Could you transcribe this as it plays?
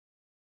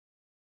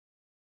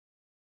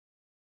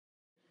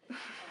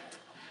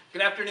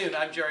Good afternoon,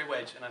 I'm Jerry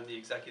Wedge, and I'm the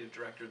Executive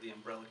Director of the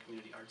Umbrella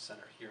Community Arts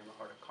Center here in the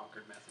heart of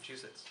Concord,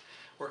 Massachusetts.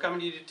 We're coming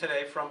to you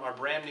today from our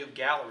brand new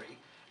gallery,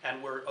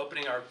 and we're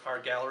opening our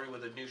gallery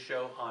with a new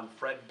show on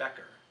Fred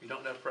Becker. If you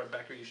don't know Fred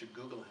Becker, you should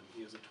Google him.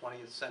 He was a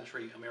 20th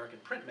century American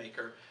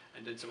printmaker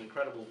and did some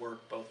incredible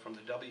work both from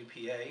the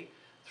WPA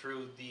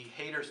through the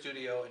Hayter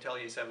Studio,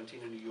 Atelier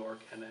 17 in New York,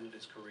 and ended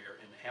his career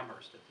in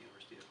Amherst at the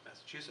University of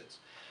Massachusetts.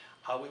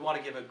 We want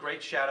to give a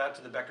great shout out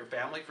to the Becker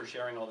family for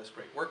sharing all this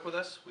great work with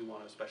us. We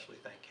want to especially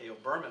thank K.O.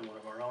 Berman, one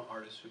of our own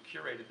artists who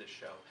curated this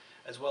show,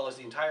 as well as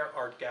the entire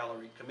art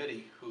gallery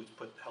committee who's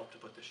helped to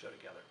put this show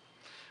together.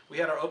 We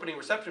had our opening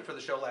reception for the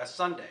show last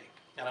Sunday,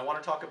 and I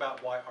want to talk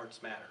about why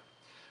arts matter.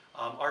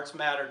 Arts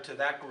matter to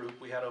that group.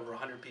 We had over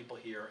 100 people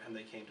here, and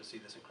they came to see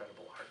this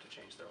incredible art to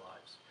change their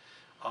lives.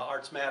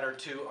 Arts matter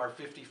to our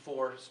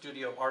 54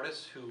 studio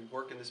artists who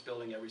work in this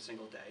building every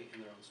single day in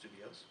their own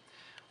studios.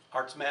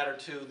 Arts matter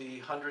to the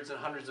hundreds and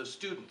hundreds of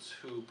students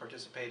who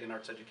participate in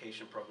arts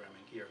education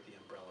programming here at the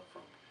Umbrella,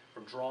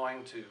 from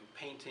drawing to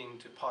painting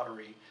to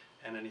pottery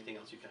and anything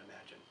else you can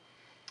imagine.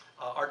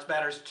 Arts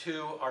matters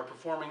to our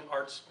performing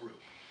arts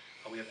group.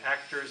 We have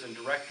actors and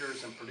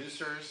directors and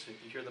producers.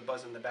 If you hear the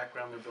buzz in the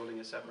background, they're building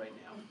a set right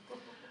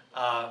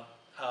now.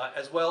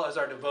 As well as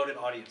our devoted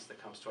audience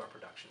that comes to our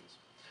productions.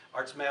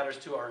 Arts matters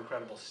to our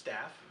incredible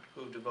staff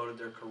who devoted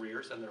their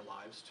careers and their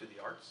lives to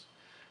the arts.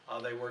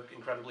 They work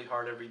incredibly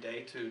hard every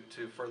day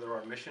to further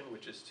our mission,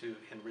 which is to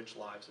enrich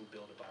lives and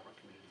build a vibrant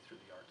community through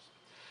the arts.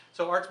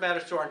 So arts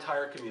matters to our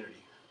entire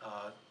community.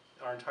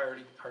 Our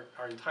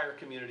entire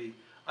community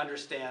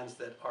understands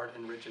that art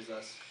enriches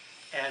us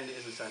and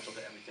is essential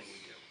to everything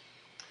we do.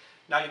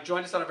 Now, you've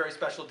joined us on a very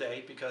special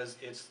day because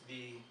it's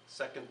the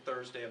third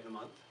Thursday of the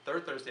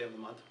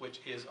month, which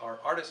is our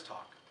Artist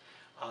Talk.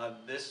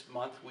 This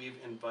month, we've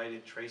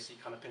invited Tracy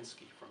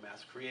Konopinski from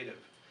Mass Creative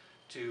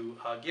to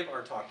give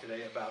our talk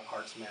today about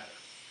Arts Matter.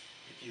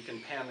 If you can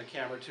pan the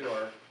camera to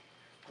our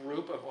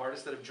group of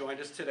artists that have joined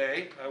us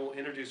today, I will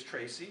introduce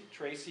Tracy.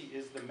 Tracy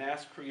is the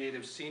Mass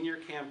Creative Senior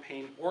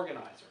Campaign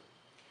Organizer.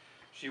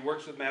 She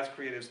works with Mass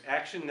Creative's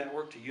Action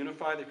Network to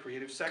unify the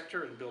creative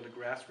sector and build a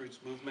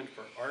grassroots movement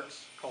for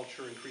arts,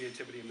 culture, and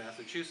creativity in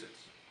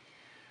Massachusetts.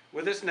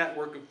 With this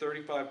network of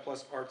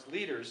 35+ arts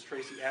leaders,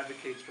 Tracy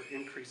advocates for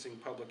increasing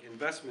public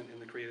investment in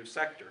the creative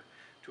sector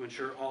to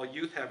ensure all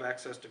youth have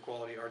access to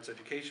quality arts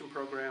education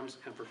programs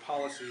and for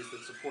policies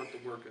that support the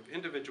work of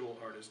individual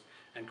artists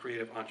and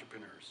creative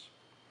entrepreneurs.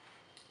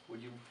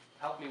 Would you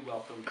help me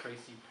welcome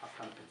Tracy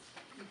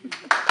Konopinski?